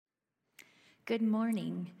Good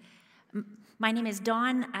morning. My name is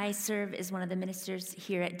Dawn. I serve as one of the ministers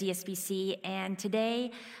here at DSBC, and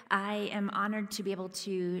today I am honored to be able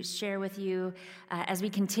to share with you as we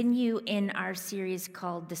continue in our series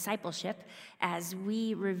called Discipleship, as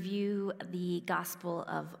we review the Gospel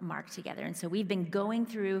of Mark together. And so we've been going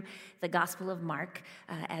through the Gospel of Mark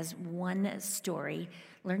as one story,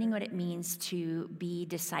 learning what it means to be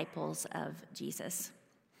disciples of Jesus.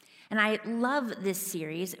 And I love this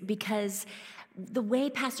series because the way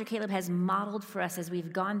Pastor Caleb has modeled for us as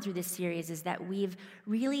we've gone through this series is that we've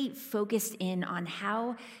really focused in on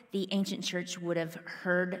how the ancient church would have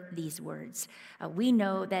heard these words. We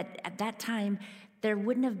know that at that time, there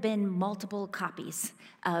wouldn't have been multiple copies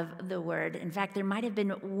of the word. In fact, there might have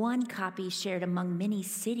been one copy shared among many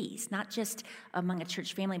cities, not just among a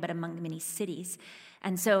church family, but among many cities.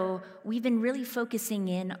 And so we've been really focusing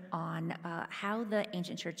in on how the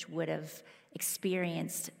ancient church would have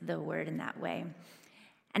experienced the word in that way.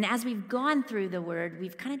 And as we've gone through the word,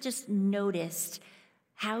 we've kind of just noticed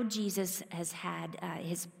how Jesus has had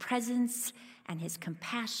his presence and his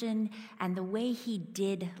compassion and the way he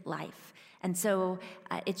did life. And so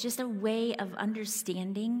it's just a way of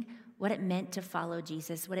understanding what it meant to follow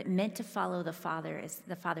Jesus, what it meant to follow the Father as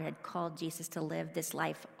the Father had called Jesus to live this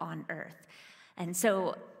life on earth. And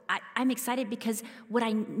so I'm excited because what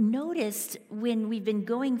I noticed when we've been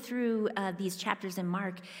going through these chapters in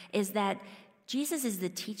Mark is that Jesus is the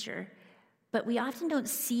teacher, but we often don't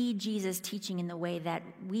see Jesus teaching in the way that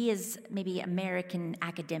we as maybe American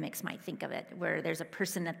academics might think of it, where there's a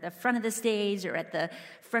person at the front of the stage or at the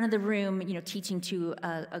front of the room, teaching to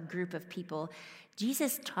a group of people.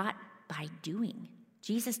 Jesus taught by doing.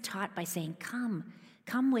 Jesus taught by saying,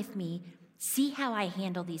 come with me. See how I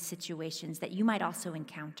handle these situations that you might also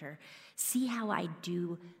encounter. See how I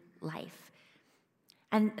do life.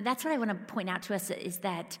 And that's what I want to point out to us is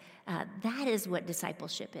that that is what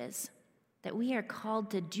discipleship is, that we are called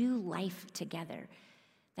to do life together,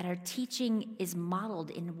 that our teaching is modeled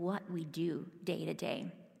in what we do day to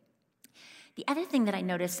day. The other thing that I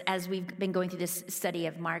noticed as we've been going through this study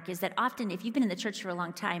of Mark is that often, if you've been in the church for a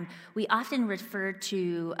long time, we often refer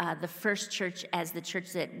to the first church as the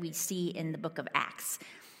church that we see in the book of Acts.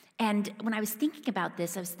 And when I was thinking about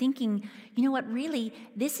this, I was thinking, you know what, really,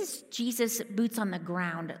 this is Jesus boots on the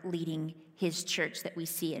ground leading his church that we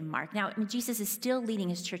see in Mark. Now, Jesus is still leading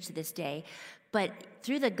his church to this day, but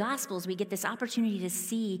through the Gospels, we get this opportunity to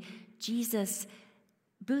see Jesus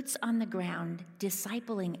boots on the ground,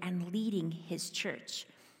 discipling and leading his church.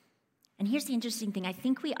 And here's the interesting thing. I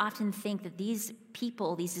think we often think that these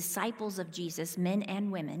people, these disciples of Jesus, men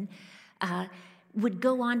and women, would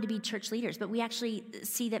go on to be church leaders. But we actually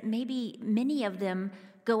see that maybe many of them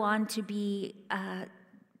go on to be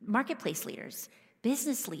marketplace leaders,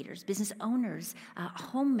 business owners,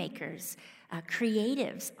 homemakers,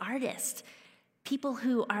 creatives, artists, people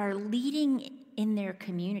who are leading in their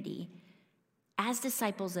community as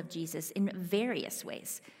disciples of Jesus in various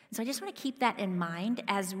ways. So I just want to keep that in mind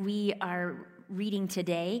as we are reading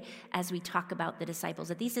today, as we talk about the disciples,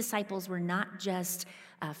 that these disciples were not just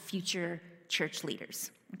future church leaders,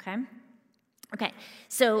 okay? Okay,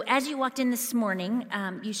 so as you walked in this morning,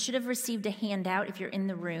 you should have received a handout if you're in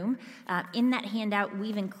the room. In that handout,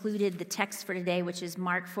 we've included the text for today, which is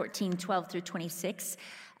Mark 14:12 through 26.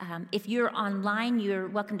 If you're online, you're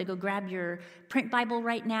welcome to go grab your print Bible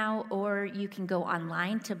right now, or you can go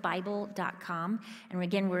online to Bible.com. And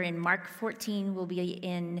again, we're in Mark 14. We'll be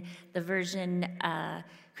in the version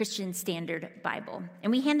Christian Standard Bible.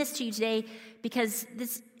 And we hand this to you today because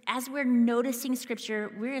as we're noticing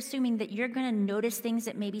Scripture, we're assuming that you're going to notice things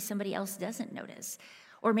that maybe somebody else doesn't notice.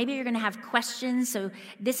 Or maybe you're going to have questions, so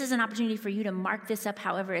this is an opportunity for you to mark this up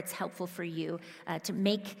however it's helpful for you, to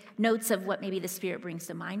make notes of what maybe the Spirit brings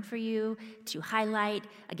to mind for you, to highlight,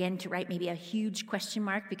 again, to write maybe a huge question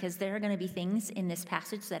mark, because there are going to be things in this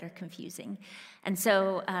passage that are confusing. And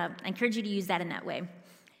so I encourage you to use that in that way.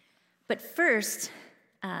 But first,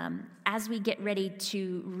 as we get ready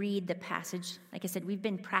to read the passage, like I said, we've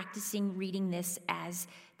been practicing reading this as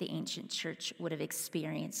the ancient church would have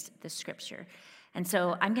experienced the Scripture. And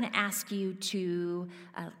so I'm going to ask you to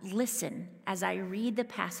listen as I read the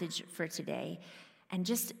passage for today. And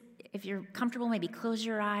just, if you're comfortable, maybe close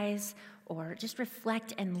your eyes or just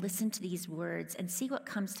reflect and listen to these words and see what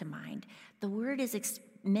comes to mind. The word is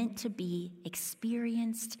meant to be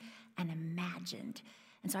experienced and imagined.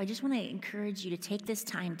 And so I just want to encourage you to take this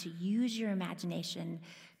time to use your imagination.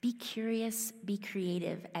 Be curious, be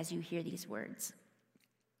creative as you hear these words.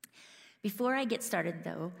 Before I get started,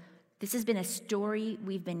 though, this has been a story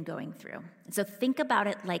we've been going through. And so think about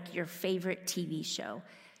it like your favorite TV show.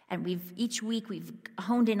 And each week we've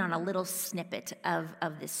honed in on a little snippet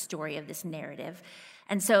of this story, of this narrative.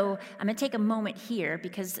 And so I'm going to take a moment here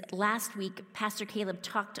because last week Pastor Caleb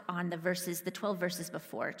talked on the 12 verses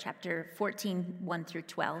before, chapter 14, 1 through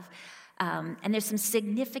 12. And there's some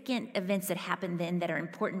significant events that happened then that are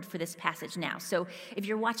important for this passage now. So if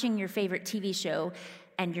you're watching your favorite TV show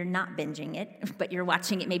and you're not binging it, but you're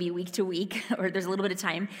watching it maybe week to week, or there's a little bit of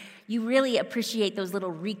time, you really appreciate those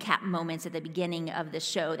little recap moments at the beginning of the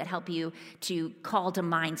show that help you to call to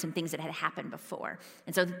mind some things that had happened before.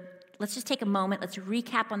 And so let's just take a moment. Let's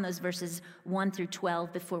recap on those verses 1 through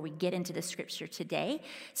 12 before we get into the scripture today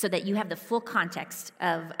so that you have the full context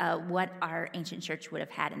of what our ancient church would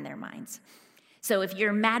have had in their minds. So if you're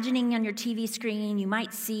imagining on your TV screen, you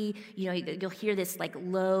might see, you'll hear this like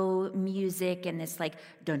low music and this like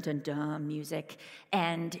dun dun dun music.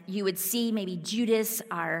 And you would see maybe Judas,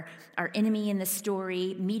 our enemy in the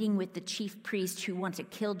story, meeting with the chief priest who wants to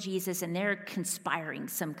kill Jesus, and they're conspiring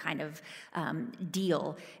some kind of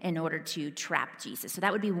deal in order to trap Jesus. So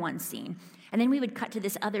that would be one scene. And then we would cut to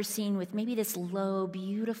this other scene with maybe this low,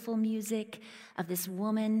 beautiful music of this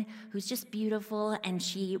woman who's just beautiful, and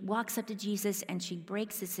she walks up to Jesus and she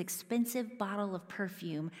breaks this expensive bottle of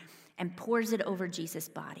perfume and pours it over Jesus'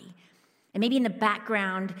 body. And maybe in the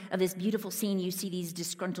background of this beautiful scene, you see these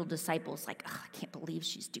disgruntled disciples like, oh, I can't believe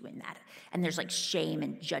she's doing that. And there's like shame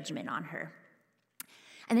and judgment on her.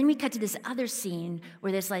 And then we cut to this other scene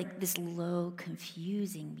where there's like this low,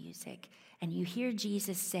 confusing music. And you hear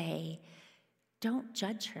Jesus say, don't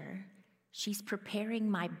judge her. She's preparing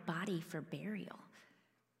my body for burial.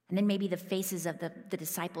 And then maybe the faces of the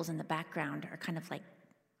disciples in the background are kind of like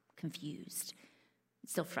confused,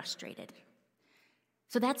 still frustrated.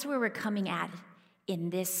 So that's where we're coming at in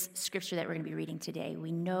this scripture that we're going to be reading today.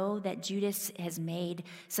 We know that Judas has made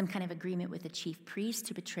some kind of agreement with the chief priest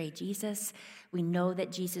to betray Jesus. We know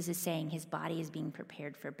that Jesus is saying his body is being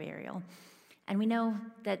prepared for burial. And we know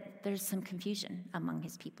that there's some confusion among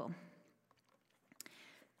his people.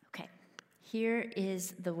 Okay, here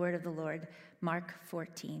is the word of the Lord, Mark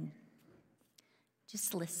 14.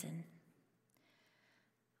 Just listen.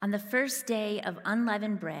 On the first day of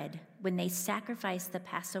unleavened bread, when they sacrificed the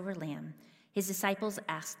Passover lamb, his disciples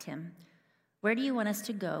asked him, "Where do you want us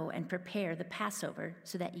to go and prepare the Passover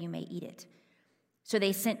so that you may eat it?" So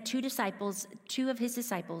they sent two of his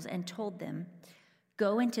disciples, and told them,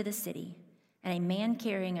 "Go into the city, and a man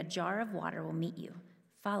carrying a jar of water will meet you.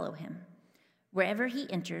 Follow him. Wherever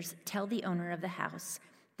he enters, tell the owner of the house,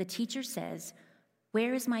 'The teacher says,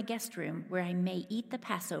 where is my guest room where I may eat the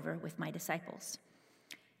Passover with my disciples?'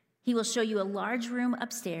 He will show you a large room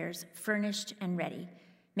upstairs, furnished and ready.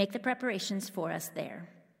 Make the preparations for us there."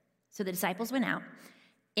 So the disciples went out,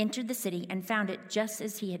 entered the city, and found it just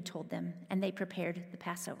as he had told them, and they prepared the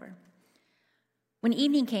Passover. When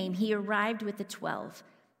evening came, he arrived with the 12.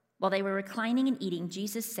 While they were reclining and eating,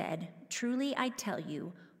 Jesus said, "Truly I tell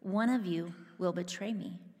you, one of you will betray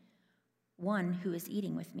me, one who is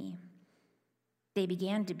eating with me." They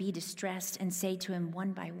began to be distressed and say to him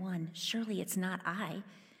one by one, "Surely it's not I."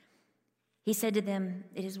 He said to them,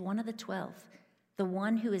 "It is one of the 12, the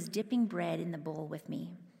one who is dipping bread in the bowl with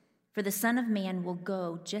me. For the Son of Man will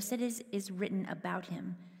go just as it is written about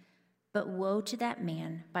him. But woe to that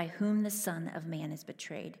man by whom the Son of Man is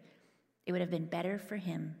betrayed. It would have been better for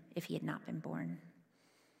him if he had not been born."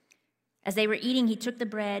 As they were eating, he took the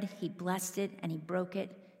bread, he blessed it, and he broke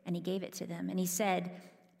it, and he gave it to them. And he said,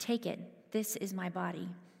 "Take it, this is my body."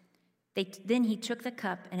 Then he took the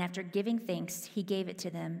cup, and after giving thanks, he gave it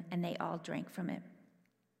to them, and they all drank from it.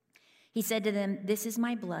 He said to them, "This is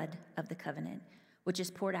my blood of the covenant, which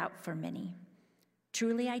is poured out for many.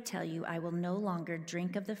 Truly I tell you, I will no longer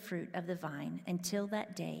drink of the fruit of the vine until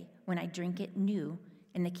that day when I drink it new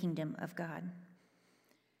in the kingdom of God."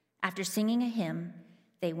 After singing a hymn,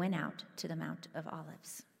 they went out to the Mount of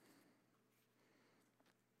Olives.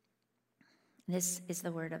 This is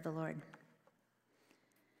the word of the Lord.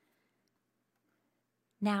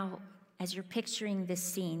 Now, as you're picturing this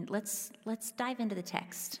scene, let's dive into the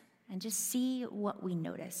text and just see what we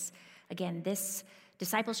notice. Again, this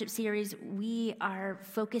discipleship series, we are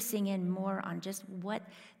focusing in more on just what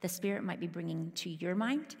the Spirit might be bringing to your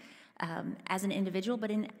mind as an individual,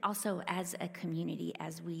 but also as a community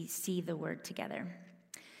as we see the word together.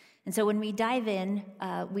 And so when we dive in,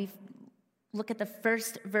 we look at the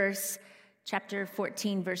first verse, chapter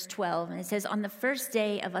 14, verse 12, and it says, "On the first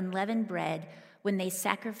day of unleavened bread, when they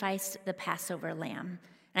sacrificed the Passover lamb."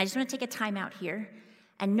 And I just want to take a time out here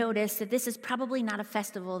and notice that this is probably not a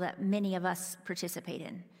festival that many of us participate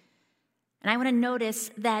in. And I want to notice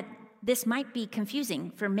that this might be confusing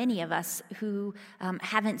for many of us who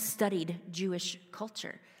haven't studied Jewish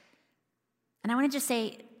culture. And I want to just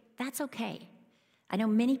say, that's okay. I know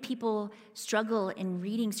many people struggle in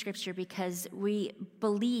reading Scripture because we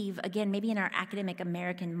believe, again, maybe in our academic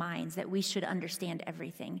American minds, that we should understand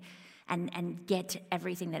everything and get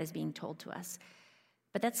everything that is being told to us.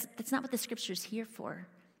 But that's not what the Scripture's here for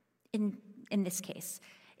in this case.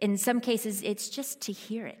 In some cases, it's just to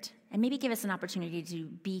hear it and maybe give us an opportunity to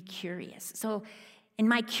be curious. So in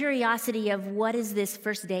my curiosity of what is this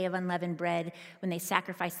first day of unleavened bread when they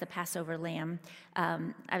sacrifice the Passover lamb,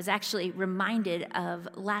 I was actually reminded of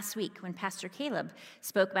last week when Pastor Caleb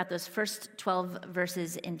spoke about those first 12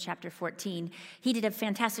 verses in chapter 14. He did a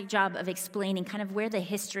fantastic job of explaining kind of where the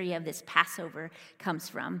history of this Passover comes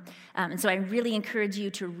from. And so I really encourage you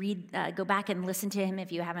to go back and listen to him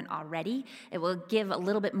if you haven't already. It will give a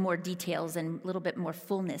little bit more details and a little bit more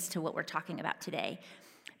fullness to what we're talking about today.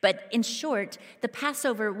 But in short, the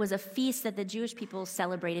Passover was a feast that the Jewish people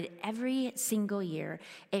celebrated every single year.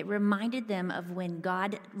 It reminded them of when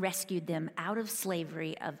God rescued them out of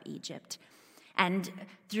slavery of Egypt. And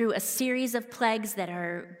through a series of plagues that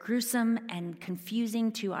are gruesome and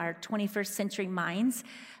confusing to our 21st century minds,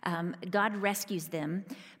 God rescues them.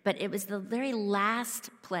 But it was the very last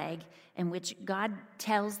plague in which God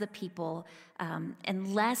tells the people,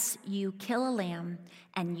 unless you kill a lamb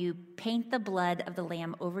and you paint the blood of the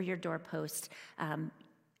lamb over your doorpost,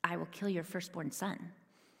 I will kill your firstborn son.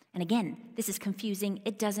 And again, this is confusing.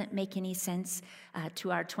 It doesn't make any sense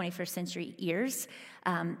to our 21st century ears.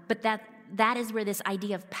 But that is where this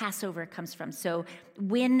idea of Passover comes from. So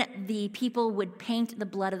when the people would paint the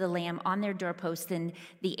blood of the lamb on their doorpost, then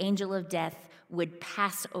the angel of death would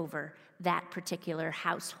pass over that particular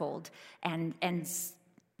household. And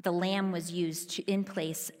the lamb was used in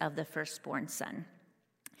place of the firstborn son.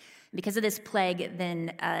 Because of this plague,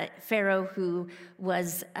 then Pharaoh, who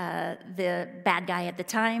was the bad guy at the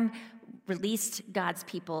time, released God's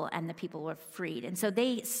people, and the people were freed. And so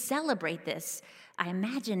they celebrate this, I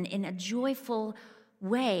imagine, in a joyful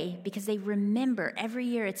way, because they remember every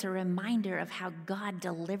year. It's a reminder of how God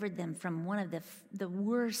delivered them from one of the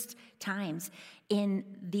worst times in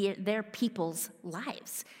their people's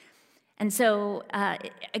lives. And so,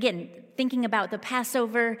 again, thinking about the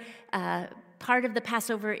Passover, part of the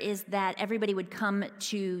Passover is that everybody would come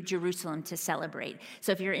to Jerusalem to celebrate.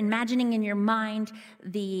 So if you're imagining in your mind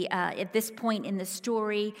at this point in the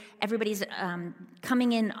story, everybody's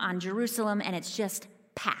coming in on Jerusalem and it's just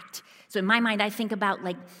packed. So in my mind, I think about,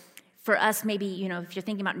 like, for us, maybe, if you're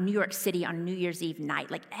thinking about New York City on New Year's Eve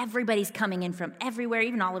night, like everybody's coming in from everywhere,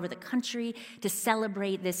 even all over the country, to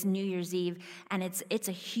celebrate this New Year's Eve, and it's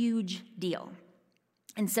a huge deal.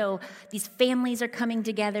 And so these families are coming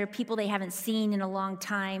together, people they haven't seen in a long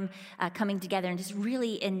time, coming together and just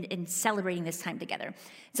really in celebrating this time together.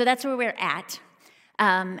 So that's where we're at.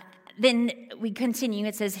 Then we continue.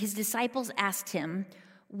 It says, his disciples asked him,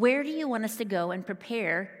 where do you want us to go and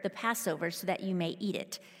prepare the Passover so that you may eat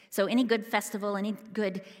it? So any good festival, any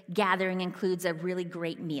good gathering includes a really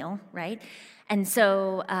great meal, right? And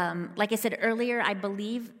so, like I said earlier, I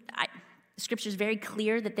believe Scripture is very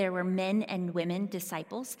clear that there were men and women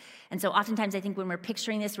disciples. And so oftentimes I think when we're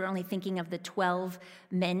picturing this, we're only thinking of the 12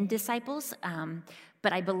 men disciples.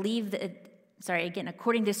 But I believe that,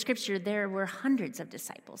 according to Scripture, there were hundreds of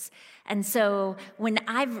disciples. And so when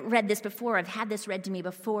I've read this before, I've had this read to me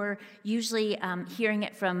before, usually hearing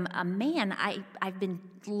it from a man, I've been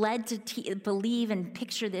led to believe and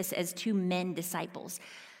picture this as two men disciples.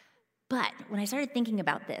 But when I started thinking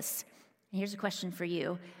about this, and here's a question for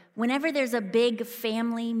you. Whenever there's a big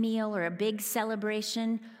family meal or a big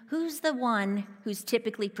celebration, who's the one who's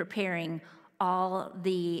typically preparing all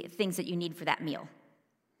the things that you need for that meal?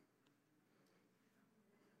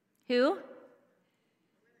 Who?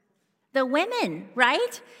 The women,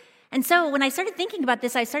 right? And so when I started thinking about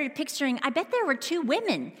this, I started picturing, I bet there were two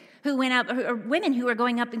women who went up, or women who were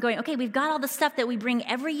going up and going, okay, we've got all the stuff that we bring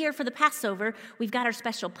every year for the Passover. We've got our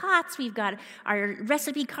special pots. We've got our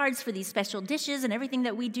recipe cards for these special dishes and everything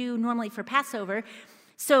that we do normally for Passover.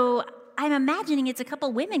 So I'm imagining it's a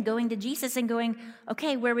couple women going to Jesus and going,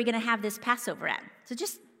 okay, where are we going to have this Passover at? So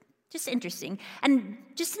just interesting. And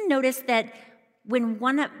just to notice that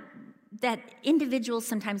that individuals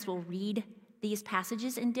sometimes will read these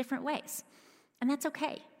passages in different ways. And that's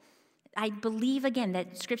okay. I believe, again,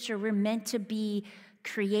 that Scripture, we're meant to be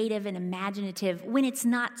creative and imaginative when it's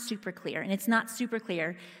not super clear. And it's not super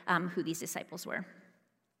clear who these disciples were.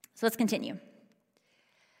 So let's continue.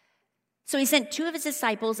 So he sent two of his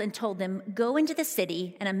disciples and told them, go into the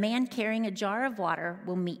city, and a man carrying a jar of water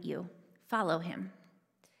will meet you. Follow him.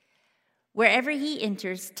 Wherever he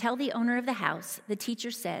enters, tell the owner of the house, the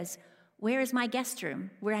teacher says, where is my guest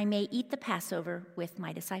room, where I may eat the Passover with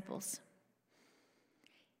my disciples?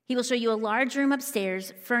 He will show you a large room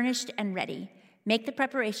upstairs, furnished and ready. Make the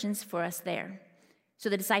preparations for us there." So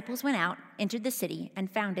the disciples went out, entered the city,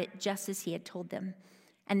 and found it just as he had told them.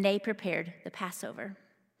 And they prepared the Passover.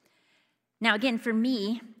 Now, again, for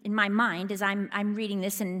me, in my mind, as I'm reading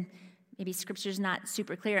this, and maybe scripture's not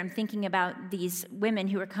super clear, I'm thinking about these women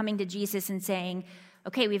who are coming to Jesus and saying,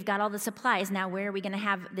 okay, we've got all the supplies, now where are we going to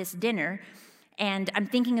have this dinner? And I'm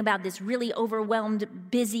thinking about this really overwhelmed,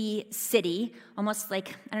 busy city, almost like,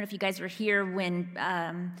 I don't know if you guys were here when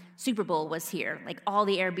Super Bowl was here. Like all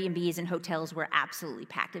the Airbnbs and hotels were absolutely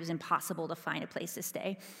packed. It was impossible to find a place to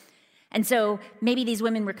stay. And so maybe these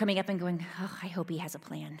women were coming up and going, oh, I hope he has a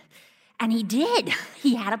plan. And he did.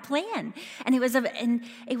 He had a plan. And it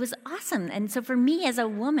was awesome. And so for me as a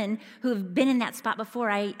woman who have been in that spot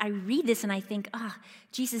before, I read this and I think, oh,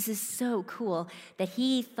 Jesus is so cool that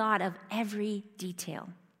he thought of every detail.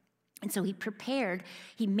 And so he prepared,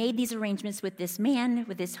 he made these arrangements with this man,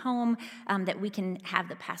 with his home, that we can have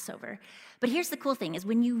the Passover. But here's the cool thing, is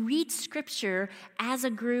when you read scripture as a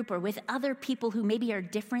group or with other people who maybe are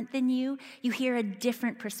different than you hear a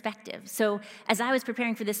different perspective. So as I was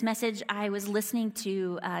preparing for this message, I was listening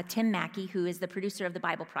to Tim Mackey, who is the producer of the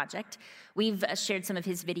Bible Project. We've shared some of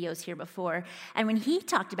his videos here before. And when he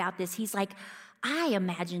talked about this, he's like, I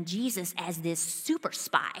imagine Jesus as this super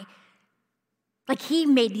spy. Like he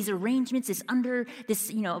made these arrangements, under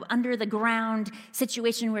the ground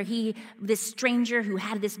situation where this stranger who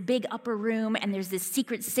had this big upper room, and there's this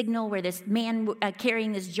secret signal where this man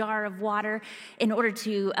carrying this jar of water in order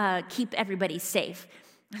to keep everybody safe.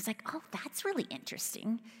 I was like, oh, that's really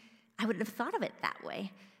interesting. I wouldn't have thought of it that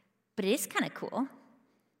way, but it is kind of cool.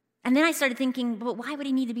 And then I started thinking, but why would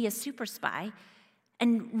he need to be a super spy?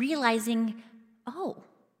 And realizing, oh,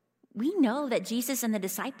 we know that Jesus and the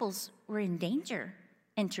disciples were in danger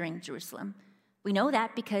entering Jerusalem. We know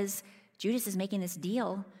that because Judas is making this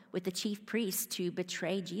deal with the chief priests to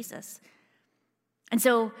betray Jesus. And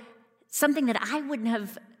so something that I wouldn't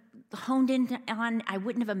have honed in on, I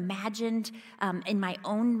wouldn't have imagined in my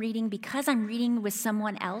own reading, because I'm reading with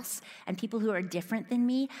someone else and people who are different than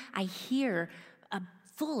me, I hear a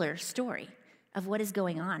fuller story of what is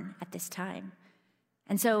going on at this time.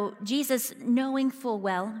 And so Jesus, knowing full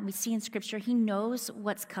well, we see in Scripture, he knows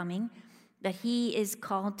what's coming, that he is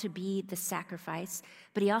called to be the sacrifice,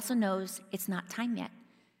 but he also knows it's not time yet.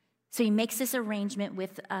 So he makes this arrangement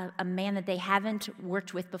with a man that they haven't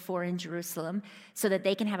worked with before in Jerusalem so that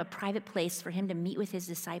they can have a private place for him to meet with his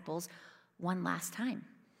disciples one last time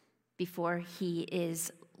before he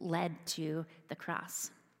is led to the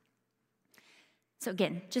cross. So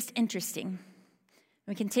again, just interesting.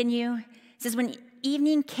 We continue. It says, when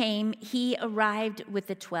evening came, he arrived with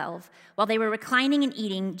the 12. While they were reclining and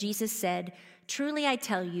eating, Jesus said, "Truly I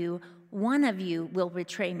tell you, one of you will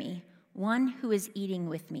betray me, one who is eating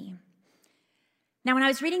with me." Now, when I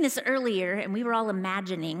was reading this earlier, and we were all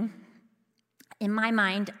imagining, in my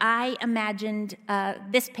mind, I imagined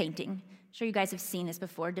this painting. I'm sure you guys have seen this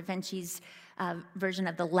before, Da Vinci's version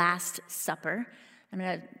of The Last Supper. I'm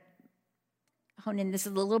going to hone in. This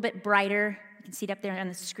is a little bit brighter. You can see it up there on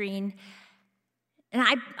the screen. And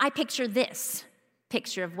I picture this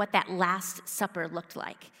picture of what that Last Supper looked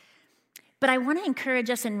like. But I want to encourage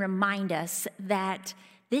us and remind us that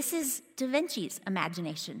this is Da Vinci's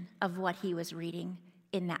imagination of what he was reading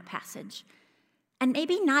in that passage. And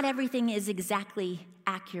maybe not everything is exactly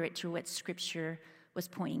accurate to what Scripture was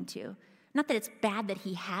pointing to. Not that it's bad that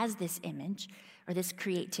he has this image or this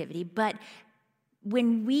creativity, but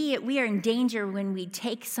when we are in danger when we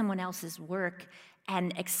take someone else's work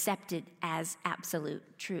and accept it as absolute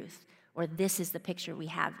truth, or this is the picture we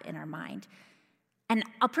have in our mind. And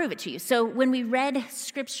I'll prove it to you. So when we read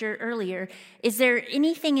Scripture earlier, is there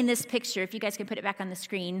anything in this picture, if you guys can put it back on the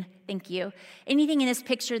screen, thank you, anything in this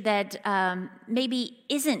picture that maybe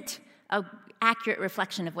isn't an accurate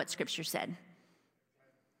reflection of what Scripture said?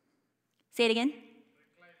 Say it again.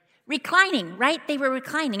 Reclining, right? They were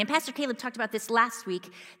reclining. And Pastor Caleb talked about this last week,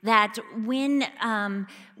 that when,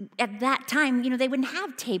 at that time, they wouldn't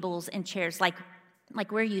have tables and chairs like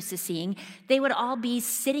we're used to seeing. They would all be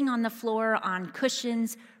sitting on the floor on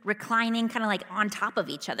cushions, reclining, kind of like on top of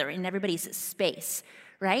each other in everybody's space,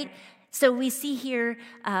 right? So we see here,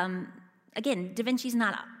 again, Da Vinci's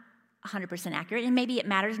not 100% accurate, and maybe it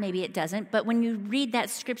matters, maybe it doesn't, but when you read that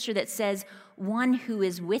scripture that says, one who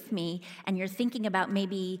is with me, and you're thinking about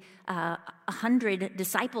maybe 100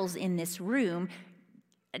 disciples in this room,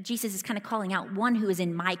 Jesus is kind of calling out one who is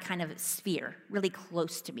in my kind of sphere, really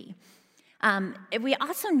close to me. We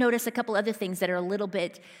also notice a couple other things that are a little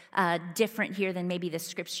bit different here than maybe the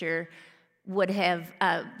scripture would have,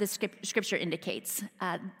 the scripture indicates.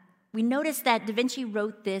 we notice that Da Vinci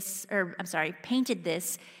painted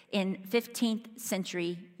this in 15th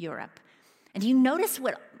century Europe. And do you notice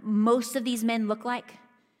what most of these men look like?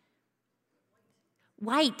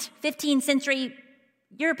 White, 15th century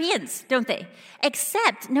Europeans, don't they?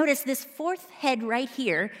 Except, notice this fourth head right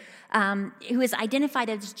here, who is identified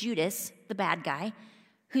as Judas, the bad guy,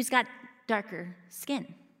 who's got darker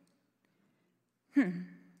skin.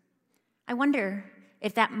 I wonder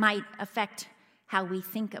if that might affect how we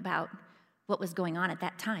think about what was going on at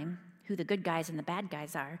that time, who the good guys and the bad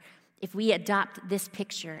guys are, if we adopt this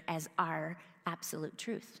picture as our absolute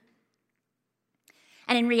truth.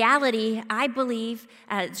 And in reality, I believe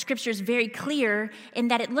Scripture is very clear in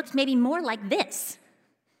that it looks maybe more like this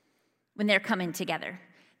when they're coming together.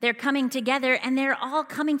 They're coming together, and they're all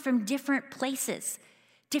coming from different places,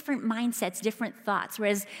 different mindsets, different thoughts.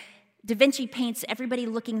 Whereas Da Vinci paints everybody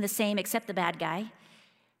looking the same except the bad guy.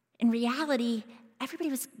 In reality,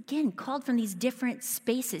 everybody was, again, called from these different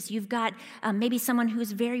spaces. You've got maybe someone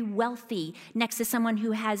who's very wealthy next to someone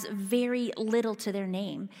who has very little to their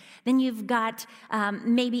name. Then you've got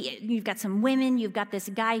some women. You've got this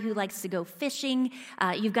guy who likes to go fishing.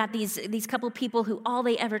 You've got these couple people who all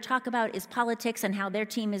they ever talk about is politics and how their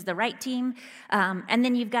team is the right team. And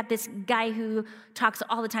then you've got this guy who talks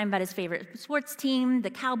all the time about his favorite sports team,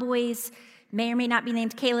 the Cowboys, may or may not be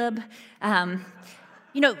named Caleb.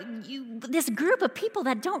 This group of people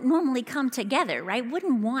that don't normally come together, right,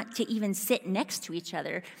 wouldn't want to even sit next to each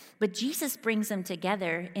other. But Jesus brings them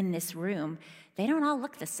together in this room. They don't all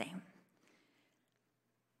look the same.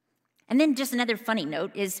 And then just another funny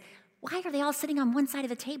note is, why are they all sitting on one side of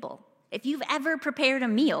the table? If you've ever prepared a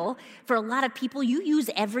meal for a lot of people, you use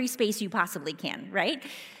every space you possibly can, right?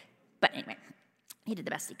 But anyway, he did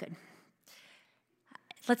the best he could.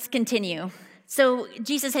 Let's continue. So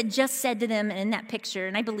Jesus had just said to them in that picture,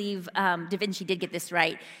 and I believe Da Vinci did get this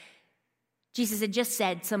right, Jesus had just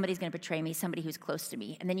said, somebody's going to betray me, somebody who's close to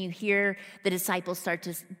me. And then you hear the disciples start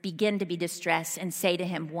to begin to be distressed and say to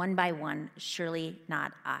him one by one, surely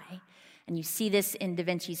not I. And you see this in Da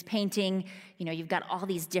Vinci's painting. You've got all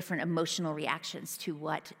these different emotional reactions to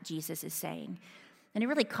what Jesus is saying. And it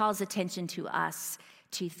really calls attention to us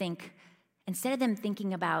to think, instead of them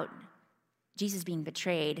thinking about Jesus being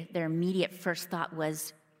betrayed, their immediate first thought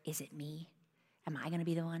was, is it me? Am I going to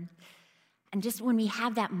be the one? And just when we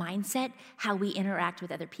have that mindset, how we interact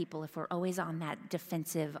with other people if we're always on that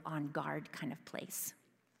defensive, on guard kind of place.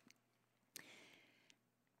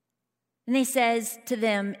 And he says to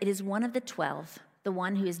them, it is one of the 12, the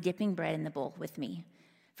one who is dipping bread in the bowl with me.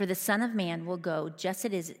 For the Son of Man will go just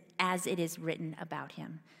as it is written about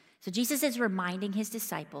him. So Jesus is reminding his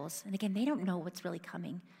disciples, and again, they don't know what's really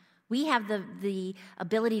coming. We have the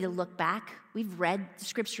ability to look back. We've read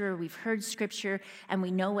Scripture, we've heard Scripture, and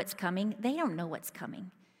we know what's coming. They don't know what's coming.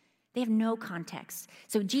 They have no context.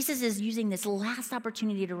 So Jesus is using this last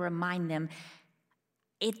opportunity to remind them,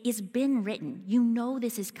 it has been written. You know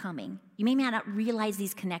this is coming. You may not realize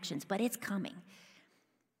these connections, but it's coming.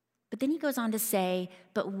 But then he goes on to say,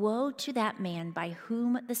 but woe to that man by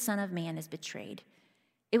whom the Son of Man is betrayed.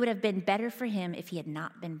 It would have been better for him if he had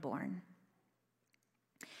not been born.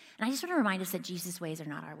 And I just want to remind us that Jesus' ways are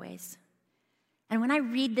not our ways. And when I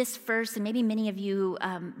read this verse, and maybe many of you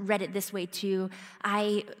read it this way too,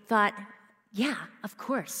 I thought, yeah, of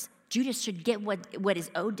course, Judas should get what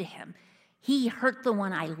is owed to him. He hurt the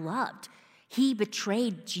one I loved. He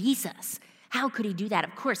betrayed Jesus. How could he do that?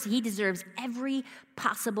 Of course, he deserves every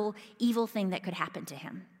possible evil thing that could happen to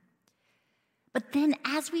him. But then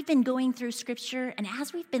as we've been going through Scripture and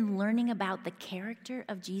as we've been learning about the character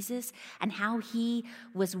of Jesus and how he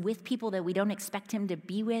was with people that we don't expect him to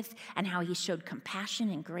be with and how he showed compassion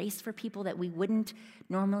and grace for people that we wouldn't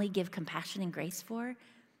normally give compassion and grace for,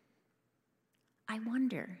 I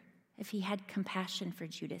wonder if he had compassion for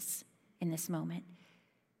Judas in this moment.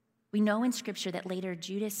 We know in Scripture that later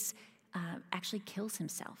Judas actually kills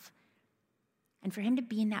himself. And for him to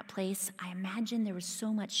be in that place, I imagine there was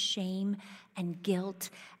so much shame and guilt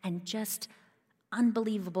and just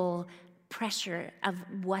unbelievable pressure of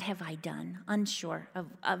what have I done, unsure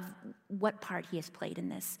of what part he has played in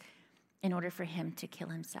this in order for him to kill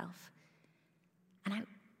himself. And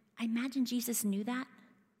I imagine Jesus knew that.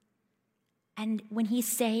 And when he's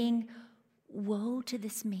saying, woe to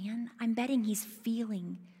this man, I'm betting he's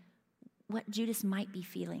feeling what Judas might be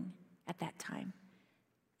feeling at that time.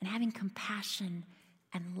 And having compassion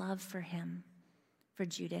and love for him, for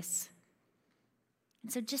Judas.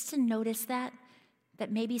 And so just to notice that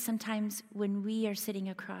maybe sometimes when we are sitting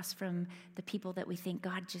across from the people that we think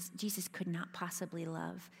Jesus could not possibly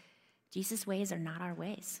love, Jesus' ways are not our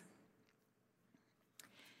ways.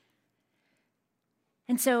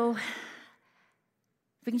 And so,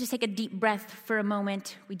 if we can just take a deep breath for a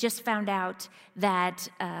moment, we just found out that,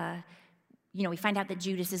 we find out that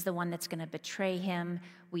Judas is the one that's going to betray him.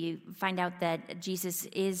 We find out that Jesus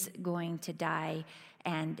is going to die,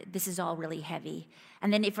 and this is all really heavy.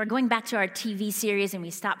 And then if we're going back to our TV series and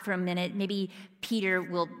we stop for a minute, maybe Peter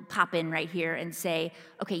will pop in right here and say,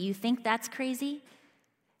 okay, you think that's crazy?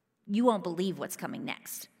 You won't believe what's coming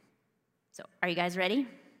next. So are you guys ready?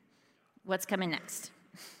 What's coming next?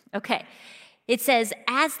 Okay. It says,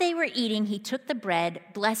 as they were eating, he took the bread,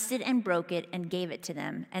 blessed it and broke it and gave it to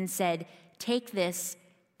them and said, take this,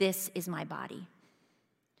 this is my body.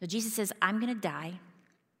 So Jesus says, I'm going to die.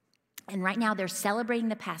 And right now they're celebrating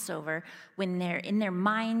the Passover. When they're in their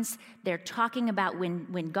minds, they're talking about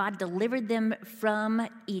when God delivered them from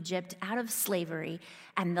Egypt out of slavery,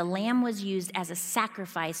 and the lamb was used as a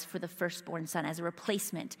sacrifice for the firstborn son, as a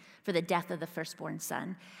replacement for the death of the firstborn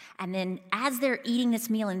son. And then as they're eating this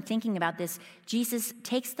meal and thinking about this, Jesus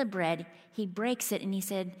takes the bread, he breaks it, and he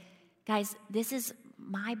said, guys, this is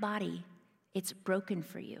my body. It's broken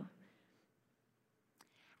for you.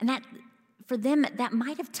 And that, for them, that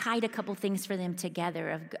might have tied a couple things for them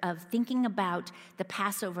together of thinking about the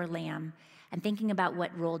Passover lamb and thinking about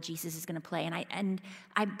what role Jesus is going to play. And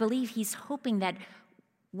I believe he's hoping that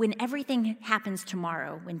when everything happens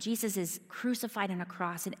tomorrow, when Jesus is crucified on a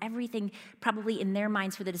cross and everything probably in their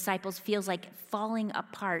minds for the disciples feels like falling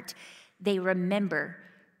apart, they remember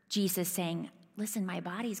Jesus saying, listen, my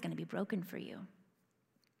body is going to be broken for you.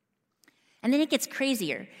 And then it gets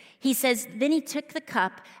crazier. He says, then he took the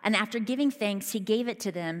cup, and after giving thanks, he gave it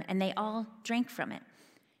to them, and they all drank from it.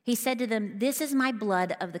 He said to them, this is my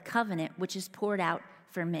blood of the covenant, which is poured out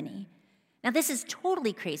for many. Now, this is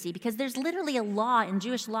totally crazy because there's literally a law in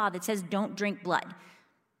Jewish law that says don't drink blood.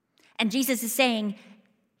 And Jesus is saying,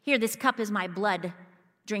 here, this cup is my blood,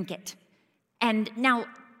 drink it. And now,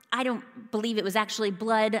 I don't believe it was actually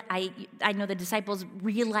blood. I know the disciples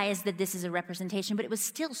realized that this is a representation, but it was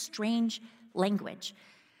still strange language.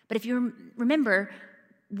 But if you remember,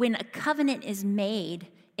 when a covenant is made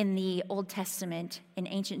in the Old Testament, in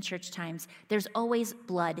ancient church times, there's always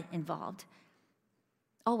blood involved.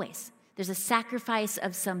 Always. There's a sacrifice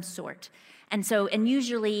of some sort. And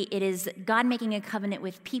usually it is God making a covenant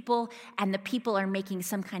with people, and the people are making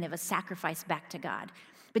some kind of a sacrifice back to God.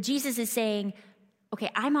 But Jesus is saying, okay,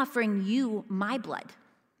 I'm offering you my blood.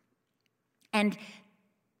 And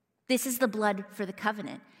this is the blood for the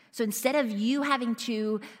covenant. So instead of you having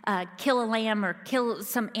to kill a lamb or kill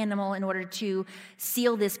some animal in order to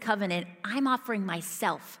seal this covenant, I'm offering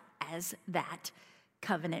myself as that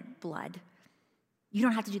covenant blood. You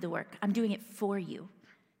don't have to do the work. I'm doing it for you.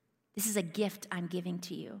 This is a gift I'm giving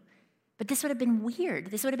to you. But this would have been weird.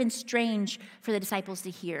 This would have been strange for the disciples to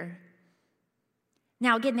hear.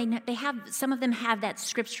 Now, again, some of them have that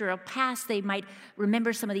scriptural past. They might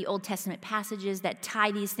remember some of the Old Testament passages that tie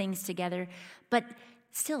these things together. But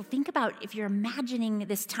still, think about if you're imagining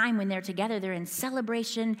this time when they're together, they're in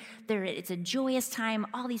celebration, it's a joyous time,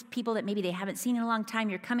 all these people that maybe they haven't seen in a long time,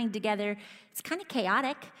 you're coming together. It's kind of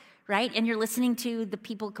chaotic, right? And you're listening to the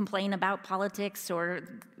people complain about politics or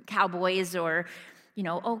cowboys or,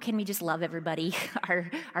 oh, can we just love everybody,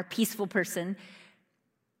 our peaceful person.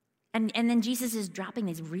 And then Jesus is dropping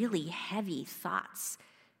these really heavy thoughts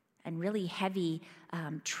and really heavy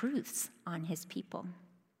truths on his people.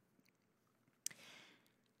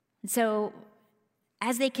 And so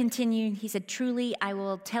as they continued, he said, truly, I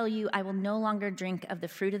will tell you, I will no longer drink of the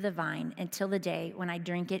fruit of the vine until the day when I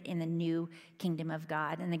drink it in the new kingdom of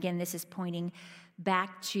God. And again, this is pointing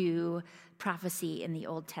back to prophecy in the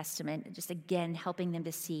Old Testament, just again helping them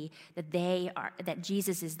to see that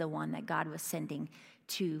Jesus is the one that God was sending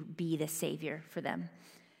to be the Savior for them.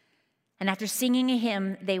 And after singing a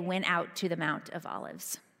hymn, they went out to the Mount of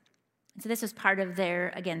Olives. And so this was part of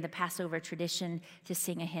the Passover tradition to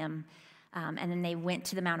sing a hymn. And then they went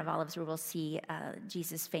to the Mount of Olives, where we'll see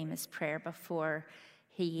Jesus' famous prayer before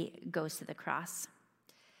he goes to the cross.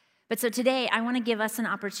 But so today, I want to give us an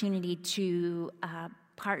opportunity to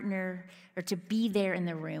partner or to be there in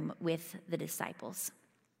the room with the disciples.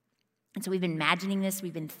 And so we've been imagining this.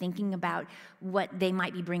 We've been thinking about what they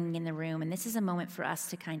might be bringing in the room. And this is a moment for us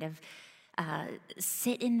to kind of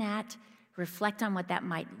sit in that, reflect on what that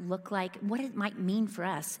might look like, what it might mean for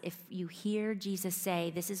us if you hear Jesus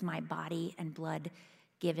say, this is my body and blood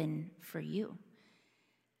given for you.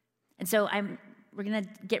 And so we're going to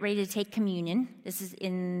get ready to take communion. This is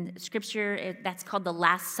in Scripture. That's called the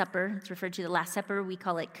Last Supper. It's referred to the Last Supper. We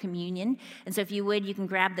call it communion. And so if you would, you can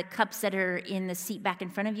grab the cups that are in the seat back in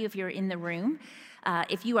front of you if you're in the room.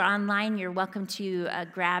 If you are online, you're welcome to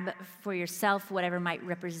grab for yourself whatever might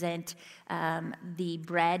represent the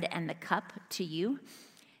bread and the cup to you.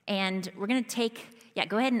 And we're going to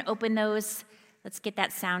go ahead and open those. Let's get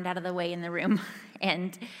that sound out of the way in the room.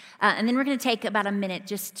 And then we're going to take about a minute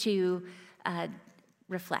just to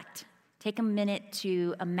reflect. Take a minute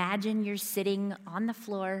to imagine you're sitting on the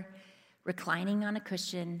floor, reclining on a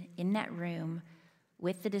cushion in that room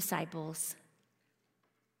with the disciples,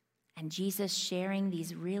 and Jesus sharing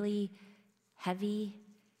these really heavy,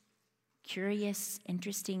 curious,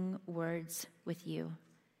 interesting words with you,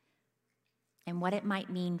 and what it might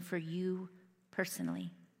mean for you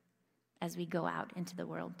personally as we go out into the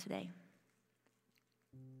world today.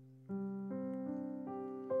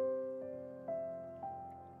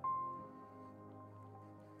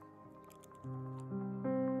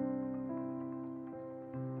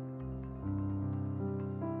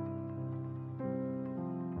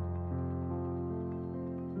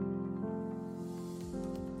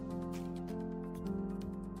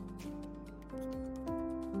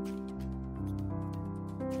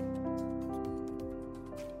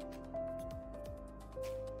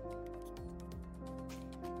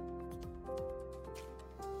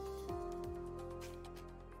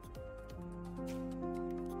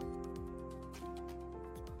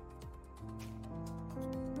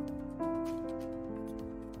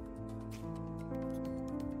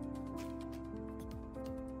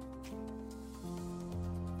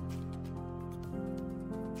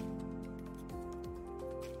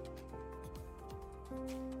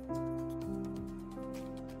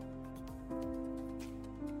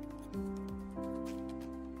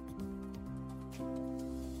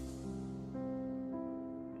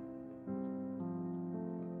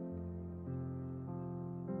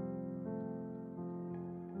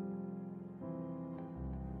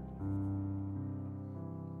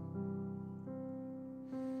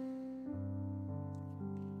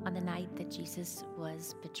 On the night that Jesus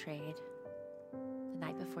was betrayed, the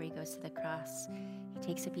night before he goes to the cross, he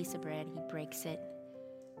takes a piece of bread, he breaks it,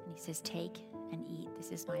 and he says, "Take and eat.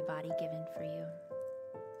 This is my body given for you."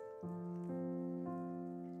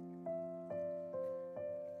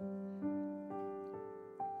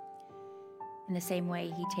 In the same way,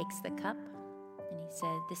 he takes the cup and he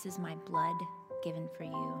said, "This is my blood given for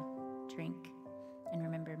you. Drink and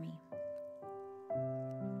remember me."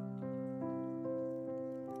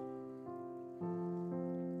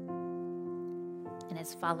 And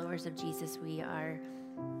as followers of Jesus, we are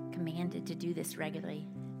commanded to do this regularly,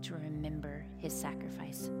 to remember his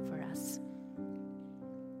sacrifice for us.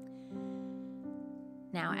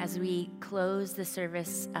 Now, as we close the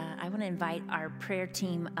service, I want to invite our prayer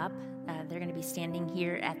team up. They're going to be standing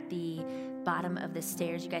here at the bottom of the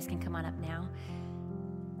stairs. You guys can come on up now.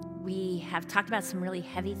 We have talked about some really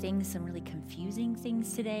heavy things, some really confusing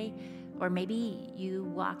things today, or maybe you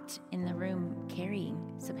walked in the room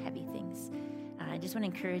carrying some heavy things. I just want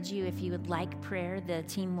to encourage you, if you would like prayer, the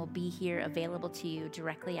team will be here available to you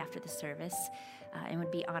directly after the service and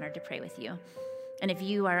would be honored to pray with you. And if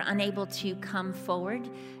you are unable to come forward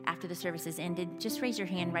after the service is ended, just raise your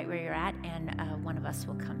hand right where you're at, and one of us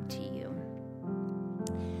will come to you.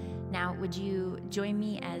 Now, would you join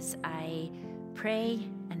me as I pray,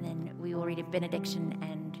 and then we will read a benediction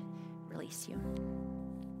and release you.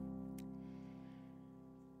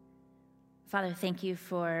 Father, thank you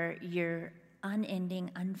for your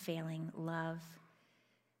unending, unfailing love,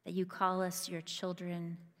 that you call us your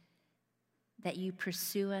children, that you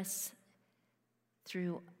pursue us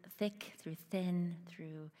through thick, through thin,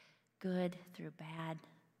 through good, through bad,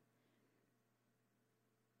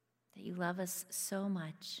 that you love us so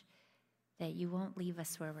much that you won't leave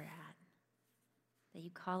us where we're at, that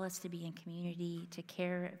you call us to be in community, to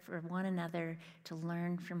care for one another, to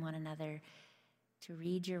learn from one another, to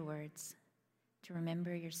read your words, to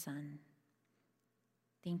remember your Son.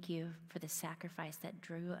 Thank you for the sacrifice that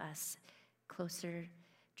drew us closer,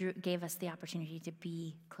 gave us the opportunity to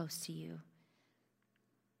be close to you.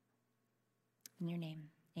 In your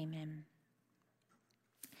name, amen.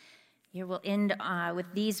 Here we'll end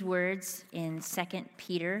with these words in 2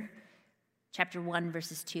 Peter chapter 1,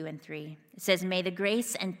 verses 2 and 3. It says, "May the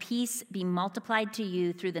grace and peace be multiplied to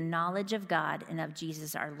you through the knowledge of God and of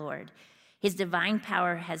Jesus our Lord. His divine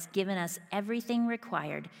power has given us everything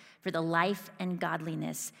required for the life and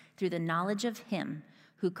godliness through the knowledge of him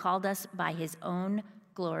who called us by his own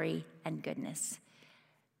glory and goodness."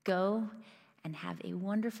 Go and have a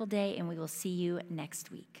wonderful day, and we will see you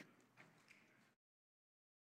next week.